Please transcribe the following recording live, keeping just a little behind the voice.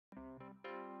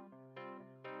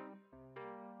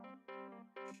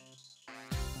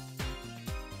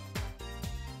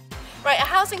Right, a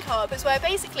housing co-op is where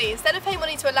basically instead of paying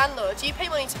money to a landlord, you pay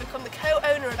money to become the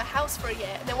co-owner of a house for a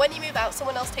year, and then when you move out,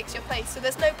 someone else takes your place, so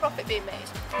there's no profit being made.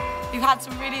 We've had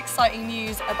some really exciting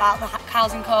news about the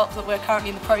housing co-op that we're currently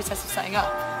in the process of setting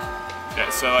up.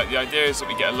 Yeah, so the idea is that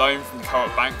we get a loan from the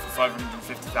Co-op Bank for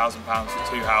 £550,000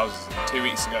 for 2 houses. And 2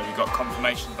 weeks ago we got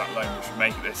confirmation of that loan, which would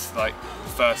make this the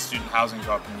first student housing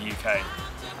co-op in the UK.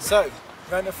 So,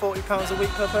 rent of £40 a week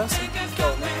per person?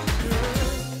 Go on, mate.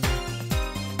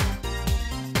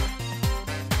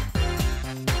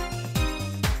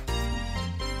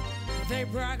 They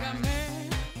brag